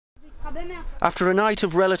After a night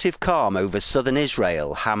of relative calm over southern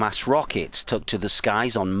Israel, Hamas rockets took to the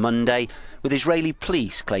skies on Monday, with Israeli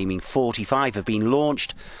police claiming 45 have been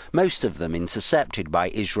launched, most of them intercepted by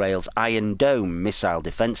Israel's Iron Dome missile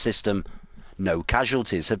defence system. No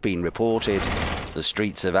casualties have been reported. The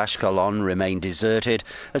streets of Ashkelon remain deserted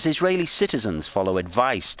as Israeli citizens follow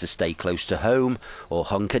advice to stay close to home or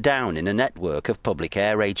hunker down in a network of public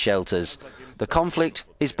air raid shelters. The conflict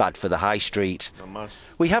is bad for the high street.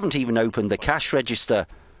 We haven't even opened the cash register.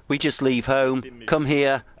 We just leave home, come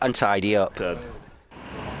here and tidy up.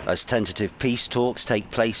 As tentative peace talks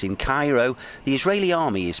take place in Cairo, the Israeli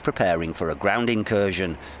army is preparing for a ground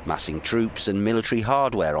incursion, massing troops and military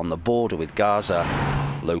hardware on the border with Gaza.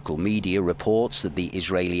 Local media reports that the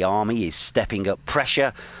Israeli army is stepping up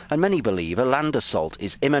pressure, and many believe a land assault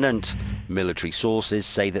is imminent. Military sources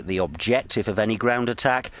say that the objective of any ground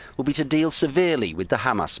attack will be to deal severely with the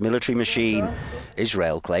Hamas military machine.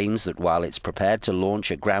 Israel claims that while it's prepared to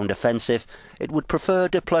launch a ground offensive, it would prefer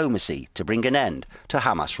diplomacy to bring an end to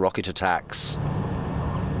Hamas rocket attacks.